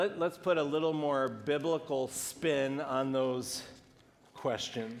Let's put a little more biblical spin on those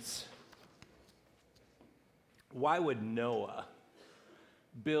questions. Why would Noah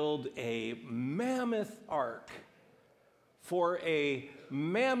build a mammoth ark for a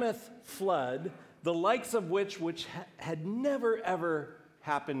mammoth flood, the likes of which had never ever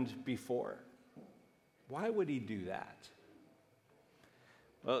happened before? Why would he do that?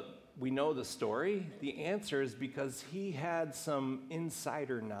 Well, we know the story. The answer is because he had some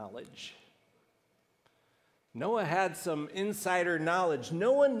insider knowledge. Noah had some insider knowledge.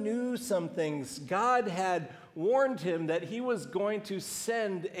 Noah knew some things. God had warned him that he was going to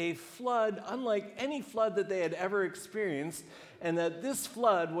send a flood unlike any flood that they had ever experienced, and that this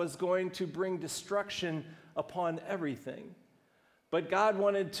flood was going to bring destruction upon everything. But God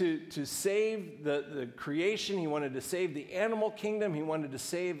wanted to save the creation. He wanted to save the animal kingdom. He wanted to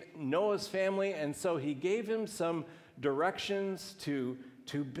save Noah's family, and so he gave him some directions to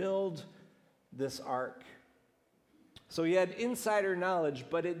build this ark. So he had insider knowledge,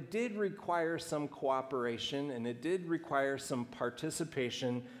 but it did require some cooperation, and it did require some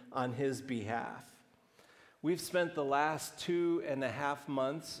participation on his behalf. We've spent the last 2.5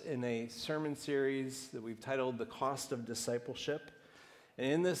 months in a sermon series that we've titled The Cost of Discipleship. And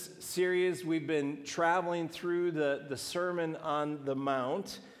in this series, we've been traveling through the Sermon on the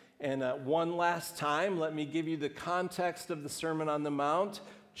Mount. And one last time, let me give you the context of the Sermon on the Mount.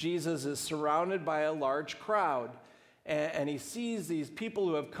 Jesus is surrounded by a large crowd. And he sees these people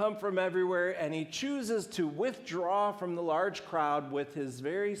who have come from everywhere, and he chooses to withdraw from the large crowd with his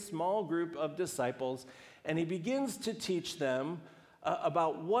very small group of disciples, and he begins to teach them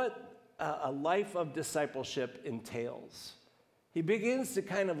about what a life of discipleship entails. He begins to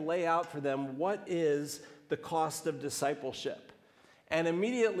kind of lay out for them what is the cost of discipleship. And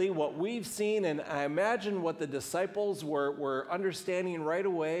immediately what we've seen, and I imagine what the disciples were understanding right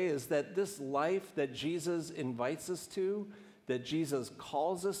away, is that this life that Jesus invites us to, that Jesus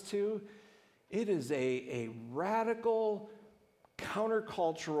calls us to, it is a radical,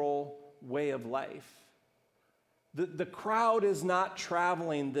 countercultural way of life. The crowd is not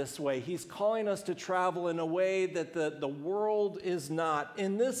traveling this way. He's calling us to travel in a way that the world is not.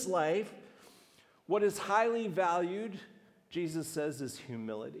 In this life, what is highly valued, Jesus says, is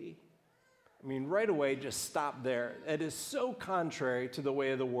humility. I mean, right away, just stop there. It is so contrary to the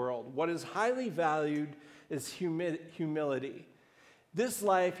way of the world. What is highly valued is humility. This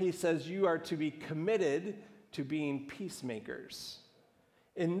life, he says, you are to be committed to being peacemakers.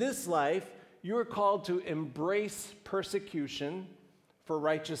 In this life, you are called to embrace persecution for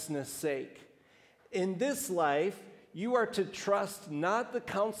righteousness' sake. In this life, you are to trust not the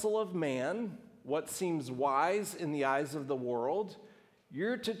counsel of man, what seems wise in the eyes of the world.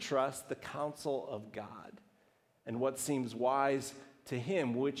 You're to trust the counsel of God and what seems wise to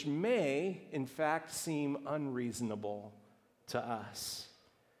him, which may, in fact, seem unreasonable to us.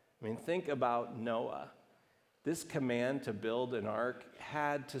 I mean, think about Noah. This command to build an ark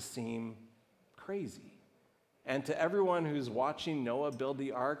had to seem crazy. And to everyone who's watching Noah build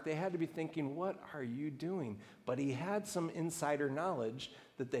the ark, they had to be thinking, what are you doing? But he had some insider knowledge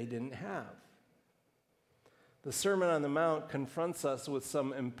that they didn't have. The Sermon on the Mount confronts us with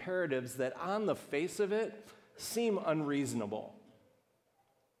some imperatives that on the face of it seem unreasonable.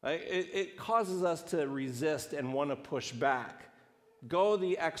 Right? It causes us to resist and want to push back. Go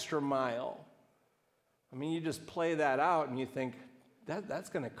the extra mile. I mean, you just play that out and you think, that's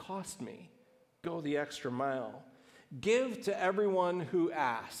going to cost me. Go the extra mile. Give to everyone who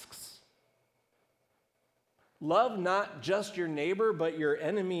asks. Love not just your neighbor, but your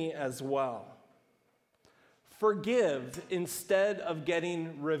enemy as well. Forgive instead of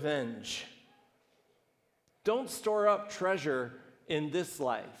getting revenge. Don't store up treasure in this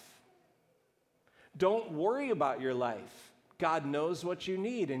life. Don't worry about your life. God knows what you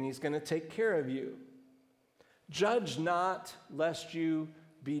need, and he's going to take care of you. Judge not, lest you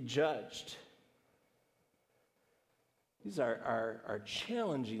be judged. These are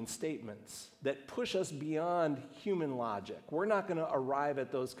challenging statements that push us beyond human logic. We're not going to arrive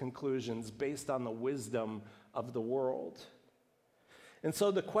at those conclusions based on the wisdom of the world. And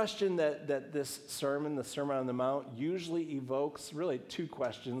so the question that this sermon, the Sermon on the Mount, usually evokes, really two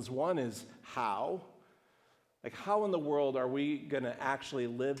questions. One is how? Like, how in the world are we going to actually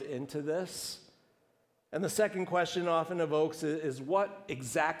live into this? And the second question often evokes is what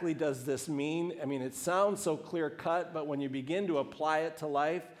exactly does this mean? I mean, it sounds so clear-cut, but when you begin to apply it to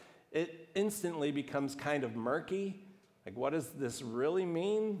life, it instantly becomes kind of murky. Like, what does this really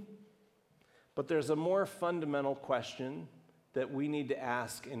mean? But there's a more fundamental question that we need to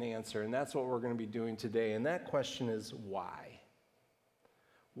ask and answer, and that's what we're going to be doing today. And that question is why?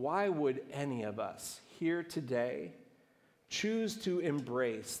 why would any of us here today choose to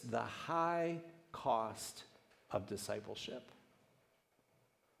embrace the high cost of discipleship?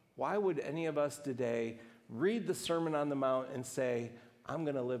 Why would any of us today read the Sermon on the Mount and say, I'm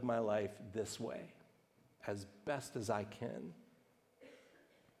going to live my life this way as best as I can?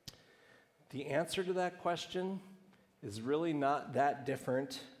 The answer to that question is really not that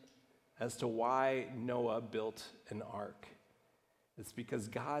different as to why Noah built an ark. It's because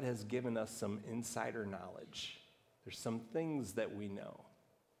God has given us some insider knowledge. There's some things that we know.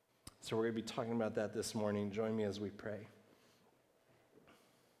 So we're going to be talking about that this morning. Join me as we pray.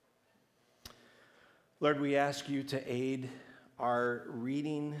 Lord, we ask you to aid our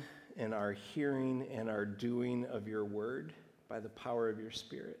reading and our hearing and our doing of your word by the power of your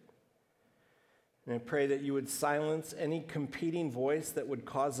Spirit. And I pray that you would silence any competing voice that would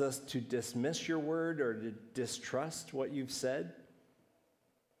cause us to dismiss your word or to distrust what you've said.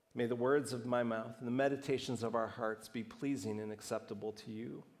 May the words of my mouth and the meditations of our hearts be pleasing and acceptable to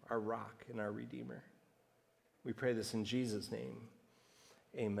you, our rock and our Redeemer. We pray this in Jesus' name.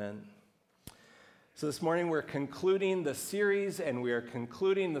 Amen. So this morning we're concluding the series and we are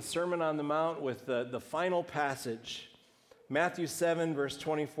concluding the Sermon on the Mount with the final passage, Matthew 7, verse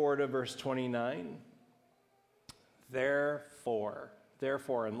 24 to verse 29. Therefore,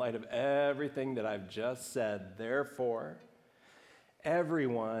 in light of everything that I've just said, therefore,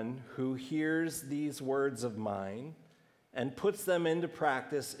 everyone who hears these words of mine and puts them into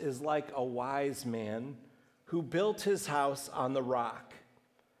practice is like a wise man who built his house on the rock.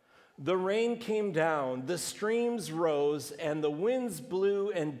 The rain came down, the streams rose, and the winds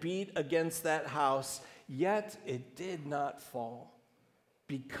blew and beat against that house, yet it did not fall,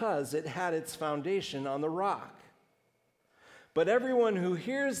 because it had its foundation on the rock. But everyone who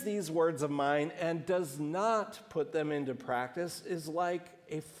hears these words of mine and does not put them into practice is like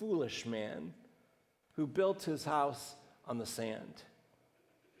a foolish man who built his house on the sand.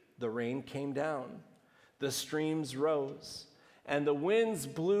 The rain came down, the streams rose, and the winds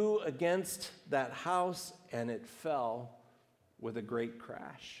blew against that house, and it fell with a great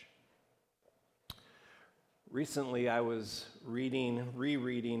crash. Recently, I was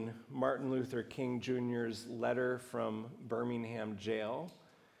rereading Martin Luther King Jr.'s letter from Birmingham jail.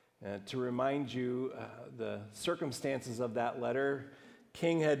 To remind you the circumstances of that letter,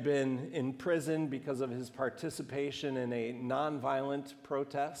 King had been in prison because of his participation in a nonviolent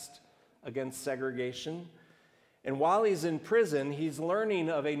protest against segregation. And while he's in prison, he's learning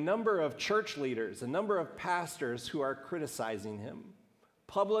of a number of church leaders, a number of pastors who are criticizing him,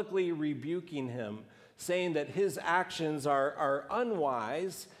 publicly rebuking him, saying that his actions are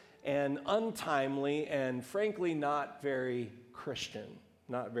unwise and untimely and frankly not very Christian,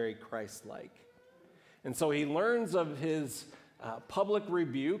 not very Christ-like. And so he learns of his public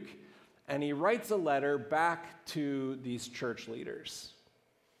rebuke, and he writes a letter back to these church leaders.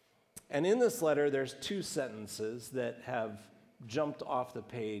 And in this letter, there's two sentences that have jumped off the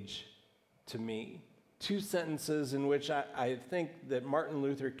page to me. Two sentences in which I think that Martin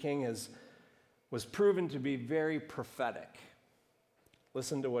Luther King was proven to be very prophetic.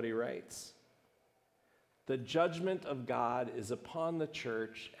 Listen to what he writes. The judgment of God is upon the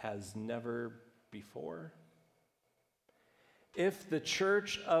church as never before. If the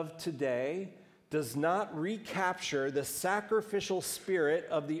church of today does not recapture the sacrificial spirit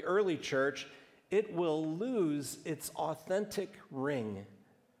of the early church, it will lose its authentic ring,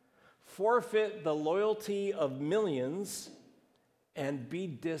 forfeit the loyalty of millions, and be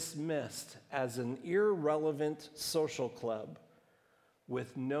dismissed as an irrelevant social club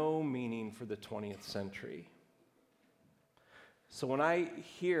with no meaning for the 20th century. So when I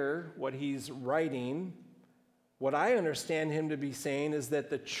hear what he's writing, what I understand him to be saying is that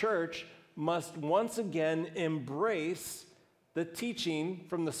the church must once again embrace the teaching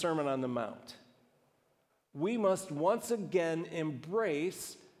from the Sermon on the Mount. We must once again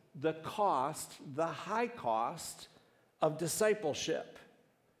embrace the high cost of discipleship.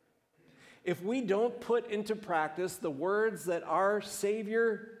 If we don't put into practice the words that our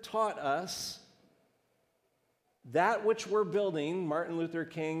Savior taught us, that which we're building, Martin Luther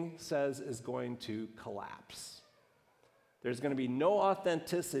King says, is going to collapse. There's going to be no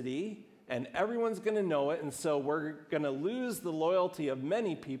authenticity, and everyone's going to know it, and so we're going to lose the loyalty of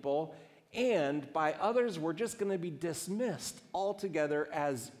many people, and by others, we're just going to be dismissed altogether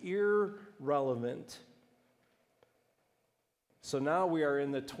as irrelevant. So now we are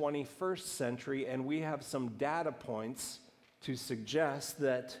in the 21st century, and we have some data points to suggest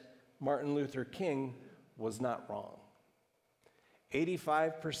that Martin Luther King was not wrong.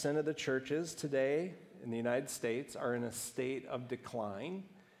 85% of the churches today in the United States are in a state of decline.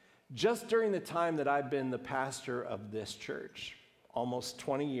 Just during the time that I've been the pastor of this church, almost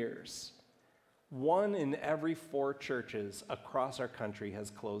 20 years, 1 in every 4 churches across our country has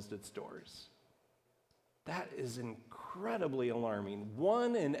closed its doors. That is incredibly alarming.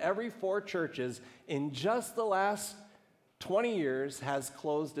 1 in every 4 churches in just the last 20 years has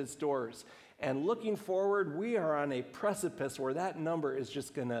closed its doors. And looking forward, we are on a precipice where that number is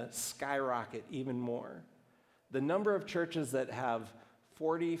just going to skyrocket even more. The number of churches that have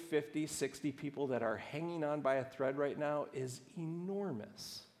 40, 50, 60 people that are hanging on by a thread right now is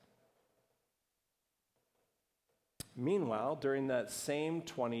enormous. Meanwhile, during that same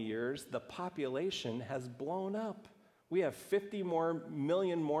 20 years, the population has blown up. We have 50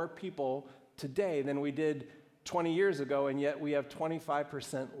 million more people today than we did 20 years ago, and yet we have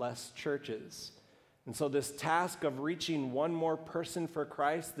 25% less churches. And so this task of reaching one more person for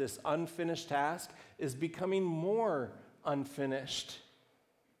Christ, this unfinished task, is becoming more unfinished.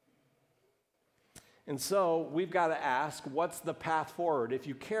 And so we've got to ask, what's the path forward? If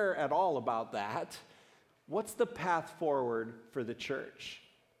you care at all about that, what's the path forward for the church?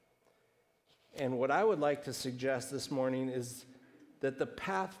 And what I would like to suggest this morning is that the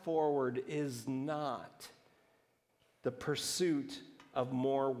path forward is not the pursuit of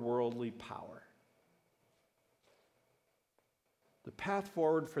more worldly power. The path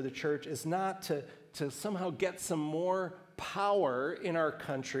forward for the church is not to somehow get some more power in our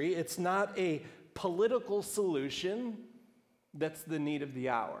country. It's not a political solution that's the need of the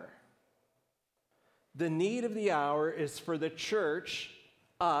hour. The need of the hour is for the church,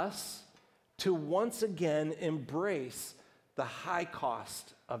 us, to once again embrace the high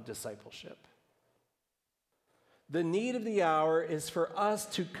cost of discipleship. The need of the hour is for us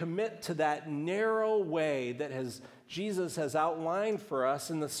to commit to that narrow way that Jesus has outlined for us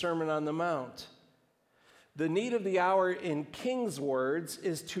in the Sermon on the Mount. The need of the hour, in King's words,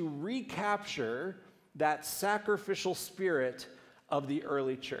 is to recapture that sacrificial spirit of the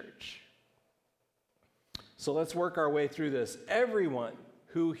early church. So let's work our way through this. Everyone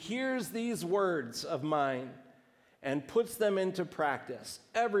who hears these words of mine and puts them into practice,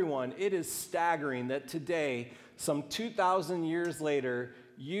 everyone, it is staggering that today, some 2,000 years later,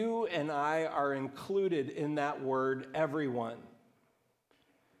 you and I are included in that word, everyone.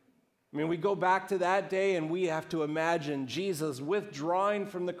 I mean, we go back to that day and we have to imagine Jesus withdrawing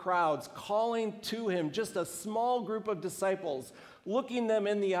from the crowds, calling to him just a small group of disciples, looking them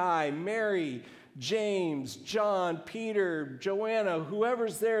in the eye, Mary, James, John, Peter, Joanna,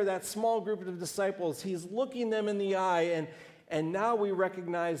 whoever's there, that small group of disciples, he's looking them in the eye, and now we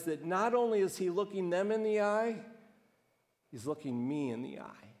recognize that not only is he looking them in the eye, he's looking me in the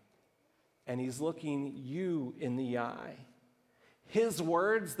eye, and he's looking you in the eye. His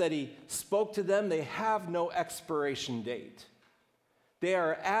words that he spoke to them, they have no expiration date. They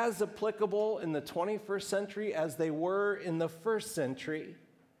are as applicable in the 21st century as they were in the first century.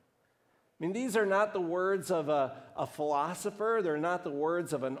 I mean, these are not the words of a philosopher. They're not the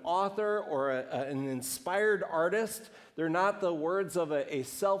words of an author or an inspired artist. They're not the words of a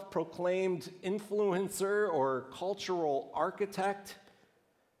self-proclaimed influencer or cultural architect.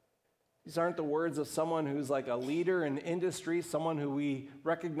 These aren't the words of someone who's like a leader in industry, someone who we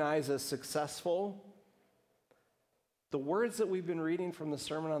recognize as successful. The words that we've been reading from the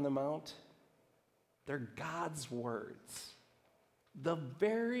Sermon on the Mount, they're God's words. The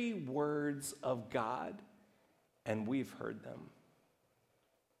very words of God, and we've heard them.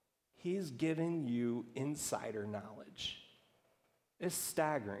 He's given you insider knowledge. It's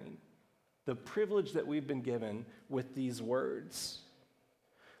staggering, the privilege that we've been given with these words.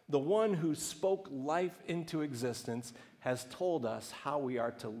 The one who spoke life into existence has told us how we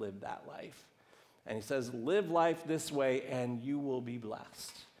are to live that life. And he says, live life this way and you will be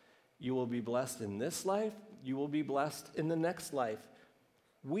blessed. You will be blessed in this life. You will be blessed in the next life.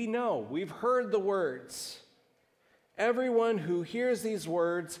 We know, we've heard the words. Everyone who hears these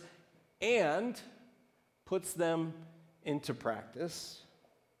words and puts them into practice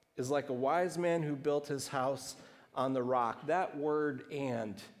is like a wise man who built his house on the rock. That word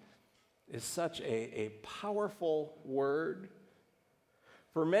 "and" is such a powerful word.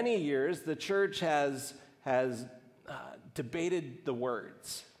 For many years, the church has debated the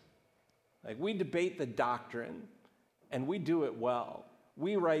words. Like, we debate the doctrine, and we do it well.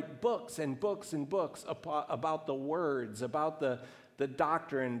 We write books and books and books about the words, about the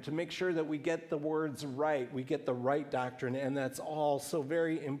doctrine, to make sure that we get the words right, we get the right doctrine, and that's all so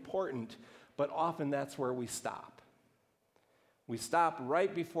very important. But often that's where we stop. We stop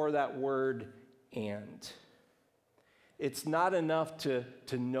right before that word "and." It's not enough to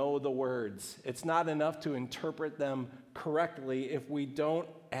know the words. It's not enough to interpret them correctly if we don't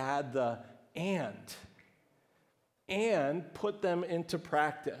add the and put them into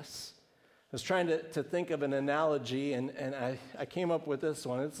practice. I was trying to think of an analogy, and I came up with this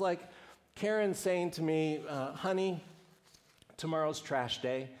one. It's like Karen saying to me, honey, tomorrow's trash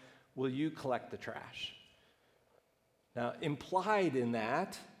day. Will you collect the trash? Now, implied in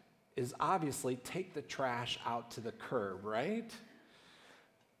that is obviously take the trash out to the curb, right?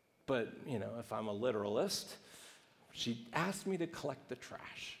 But, if I'm a literalist, she asked me to collect the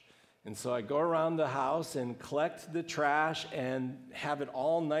trash. And so I go around the house and collect the trash and have it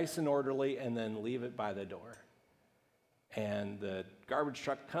all nice and orderly and then leave it by the door. And the garbage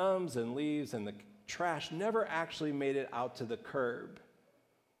truck comes and leaves, and the trash never actually made it out to the curb.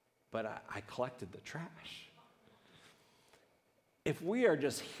 But I collected the trash. If we are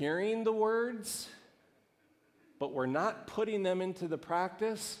just hearing the words, but we're not putting them into the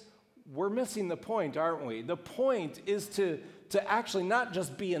practice, we're missing the point, aren't we? The point is to actually not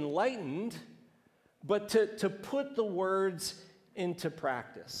just be enlightened, but to put the words into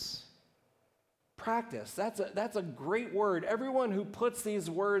practice. Practice, that's a great word. Everyone who puts these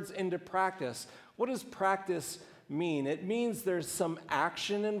words into practice, what does practice mean? It means there's some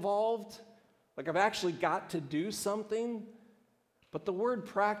action involved, like I've actually got to do something. But the word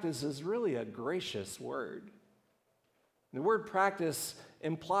practice is really a gracious word. The word practice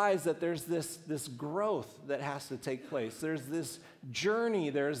implies that there's this growth that has to take place. There's this journey,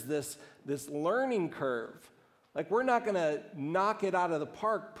 there's this learning curve. Like we're not going to knock it out of the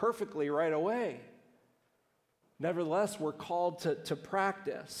park perfectly right away. Nevertheless, we're called to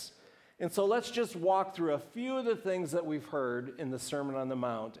practice. And so let's just walk through a few of the things that we've heard in the Sermon on the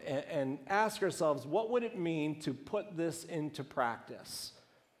Mount and ask ourselves, what would it mean to put this into practice?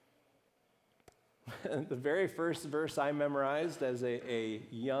 The very first verse I memorized as a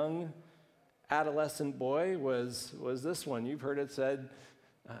young adolescent boy was this one. You've heard it said,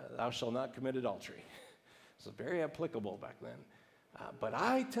 thou shalt not commit adultery. It was very applicable back then. But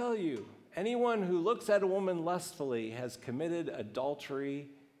I tell you, anyone who looks at a woman lustfully has committed adultery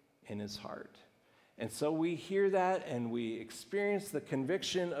in his heart. And so we hear that and we experience the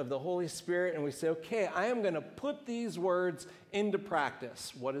conviction of the Holy Spirit and we say, okay, I am going to put these words into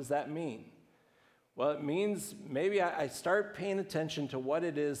practice. What does that mean? Well, it means maybe I start paying attention to what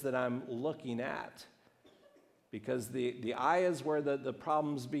it is that I'm looking at, because the eye is where the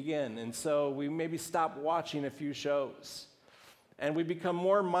problems begin. And so we maybe stop watching a few shows. And we become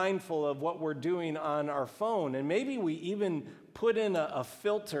more mindful of what we're doing on our phone. And maybe we even put in a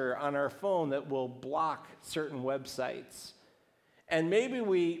filter on our phone that will block certain websites. And maybe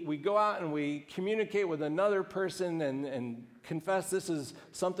we go out and we communicate with another person and confess this is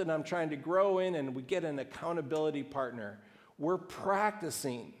something I'm trying to grow in, and we get an accountability partner. We're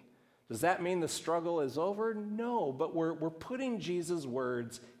practicing. Does that mean the struggle is over? No, but we're putting Jesus'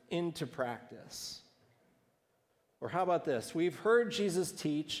 words into practice. Or how about this? We've heard Jesus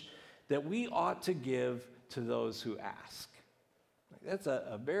teach that we ought to give to those who ask. That's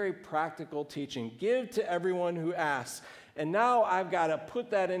a very practical teaching. Give to everyone who asks. And now I've got to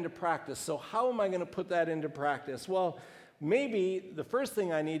put that into practice. So how am I going to put that into practice? Well, maybe the first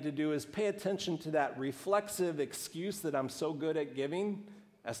thing I need to do is pay attention to that reflexive excuse that I'm so good at giving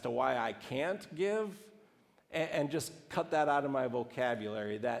as to why I can't give, and just cut that out of my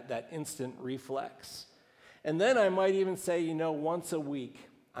vocabulary, that instant reflex. And then I might even say, once a week,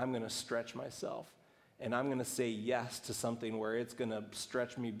 I'm going to stretch myself. And I'm going to say yes to something where it's going to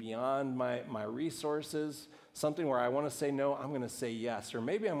stretch me beyond my resources, something where I want to say no, I'm going to say yes. Or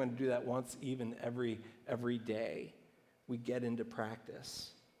maybe I'm going to do that once even every day. We get into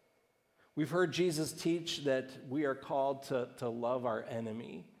practice. We've heard Jesus teach that we are called to love our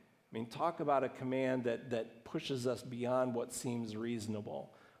enemy. I mean, talk about a command that pushes us beyond what seems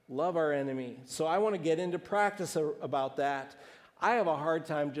reasonable. Love our enemy. So I want to get into practice about that. I have a hard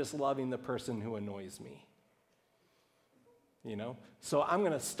time just loving the person who annoys me. So I'm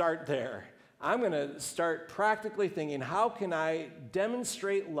going to start there. I'm going to start practically thinking, how can I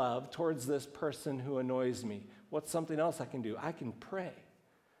demonstrate love towards this person who annoys me? What's something else I can do? I can pray.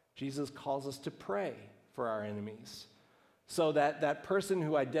 Jesus calls us to pray for our enemies. So that person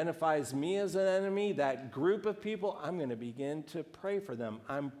who identifies me as an enemy, that group of people, I'm going to begin to pray for them.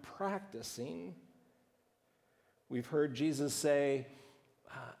 I'm practicing. We've heard Jesus say,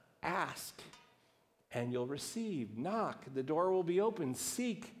 ask and you'll receive. Knock, the door will be open.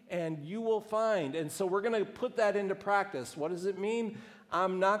 Seek and you will find. And so we're going to put that into practice. What does it mean?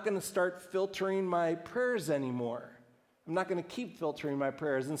 I'm not going to start filtering my prayers anymore. I'm not going to keep filtering my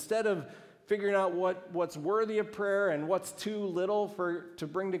prayers. Instead of figuring out what's worthy of prayer and what's too little to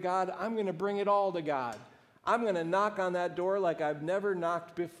bring to God, I'm going to bring it all to God. I'm going to knock on that door like I've never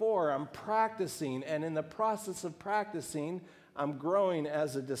knocked before. I'm practicing, and in the process of practicing, I'm growing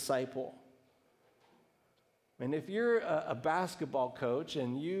as a disciple. And if you're a basketball coach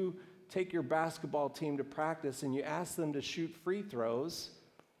and you take your basketball team to practice and you ask them to shoot free throws,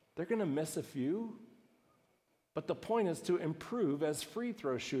 they're going to miss a few. But the point is to improve as free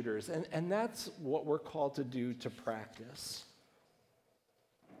throw shooters. And that's what we're called to do, to practice.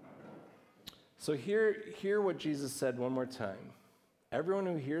 So hear what Jesus said one more time. Everyone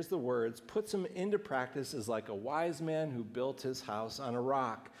who hears the words, puts them into practice, is like a wise man who built his house on a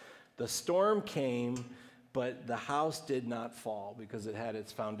rock. The storm came, but the house did not fall because it had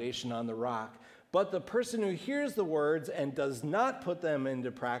its foundation on the rock. But the person who hears the words and does not put them into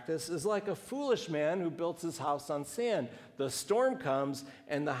practice is like a foolish man who built his house on sand. The storm comes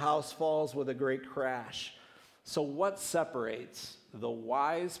and the house falls with a great crash. So what separates the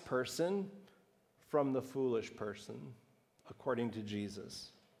wise person from the foolish person, according to Jesus?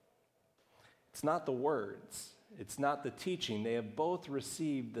 It's not the words. It's not the teaching. They have both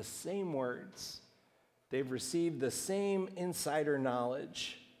received the same words. They've received the same insider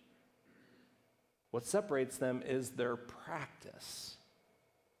knowledge. What separates them is their practice.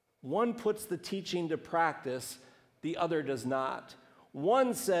 One puts the teaching to practice, the other does not.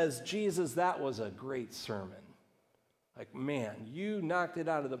 One says, Jesus, that was a great sermon. Like, man, you knocked it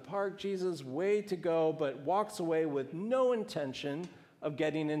out of the park, Jesus, way to go, but walks away with no intention of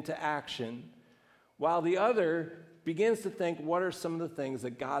getting into action. While the other begins to think, what are some of the things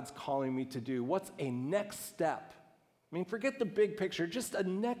that God's calling me to do? What's a next step? I mean, forget the big picture, just a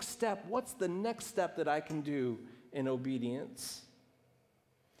next step. What's the next step that I can do in obedience?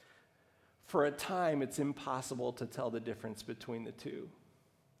 For a time, it's impossible to tell the difference between the two.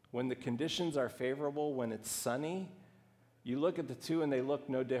 When the conditions are favorable, when it's sunny, you look at the two and they look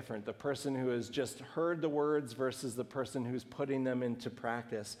no different. The person who has just heard the words versus the person who's putting them into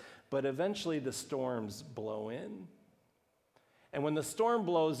practice. But eventually the storms blow in. And when the storm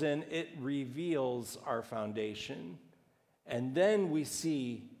blows in, it reveals our foundation. And then we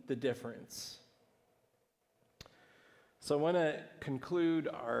see the difference. So I want to conclude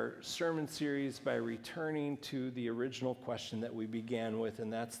our sermon series by returning to the original question that we began with,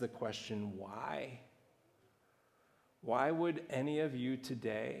 and that's the question, why? Why would any of you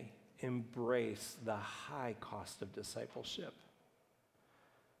today embrace the high cost of discipleship?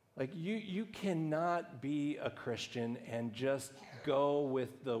 Like, you cannot be a Christian and just go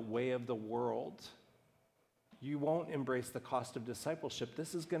with the way of the world. You won't embrace the cost of discipleship.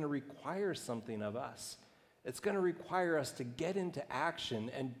 This is going to require something of us. It's going to require us to get into action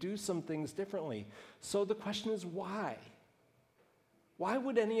and do some things differently. So the question is, why? Why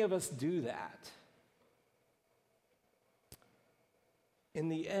would any of us do that? In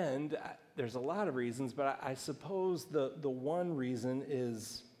the end, there's a lot of reasons, but I suppose the one reason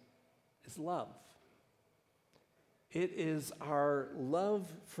is love. It is our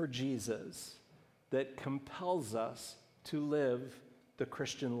love for Jesus that compels us to live the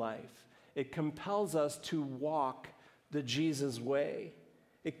Christian life. It compels us to walk the Jesus way.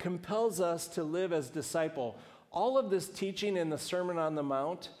 It compels us to live as disciple. All of this teaching in the Sermon on the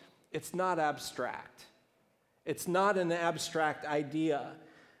Mount, it's not abstract. It's not an abstract idea.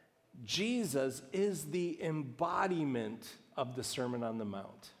 Jesus is the embodiment of the Sermon on the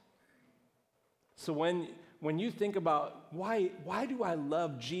Mount. So when you think about why do I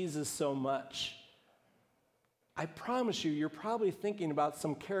love Jesus so much, I promise you're probably thinking about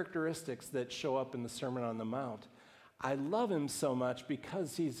some characteristics that show up in the Sermon on the Mount. I love him so much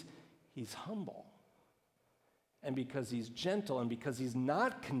because he's humble, and because he's gentle, and because he's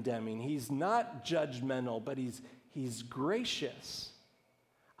not condemning, he's not judgmental, but he's gracious.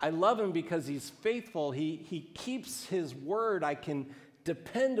 I love him because he's faithful. He keeps his word. I can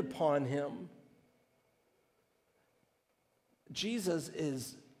depend upon him. Jesus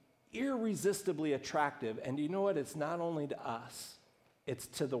is irresistibly attractive, and you know what? It's not only to us, it's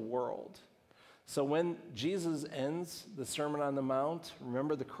to the world. So when Jesus ends the Sermon on the Mount,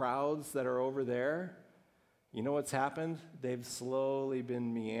 remember the crowds that are over there? You know what's happened? They've slowly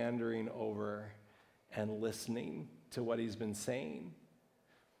been meandering over and listening to what he's been saying.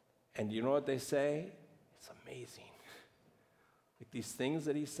 And you know what they say? It's amazing. Like these things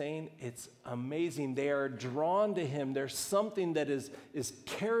that he's saying, it's amazing. They are drawn to him. There's something that is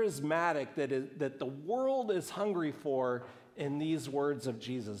charismatic, that the world is hungry for in these words of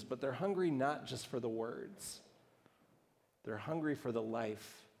Jesus. But they're hungry not just for the words. They're hungry for the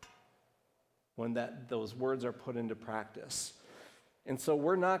life when those words are put into practice. And so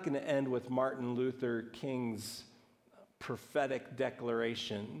we're not going to end with Martin Luther King's prophetic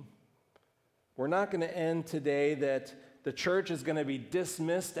declaration. We're not going to end today that the church is going to be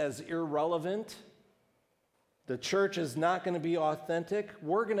dismissed as irrelevant. The church is not going to be authentic.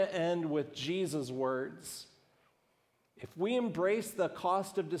 We're going to end with Jesus' words. If we embrace the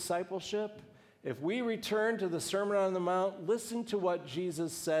cost of discipleship, if we return to the Sermon on the Mount, listen to what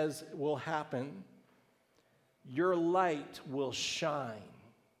Jesus says will happen. Your light will shine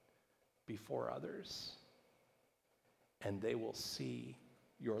before others, and they will see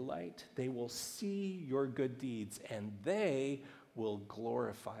your light. They will see your good deeds, and they will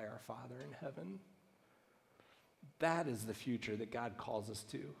glorify our Father in heaven. That is the future that God calls us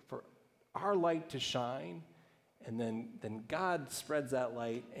to, for our light to shine, and then God spreads that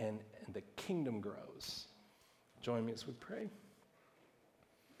light, and the kingdom grows. Join me as we pray.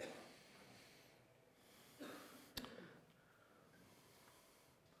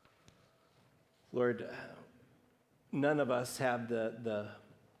 Lord, none of us have the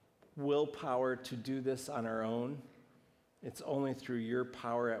willpower to do this on our own. It's only through your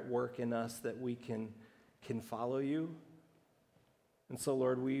power at work in us that we can follow you. And so,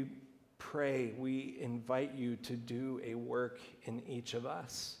 Lord, we pray, we invite you to do a work in each of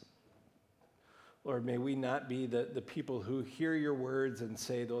us. Lord, may we not be the people who hear your words and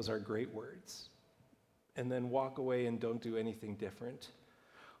say those are great words, and then walk away and don't do anything different.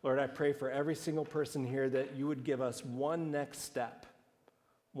 Lord, I pray for every single person here that you would give us one next step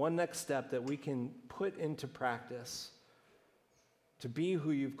that we can put into practice to be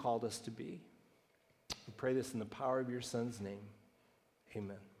who you've called us to be. We pray this in the power of your Son's name.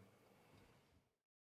 Amen.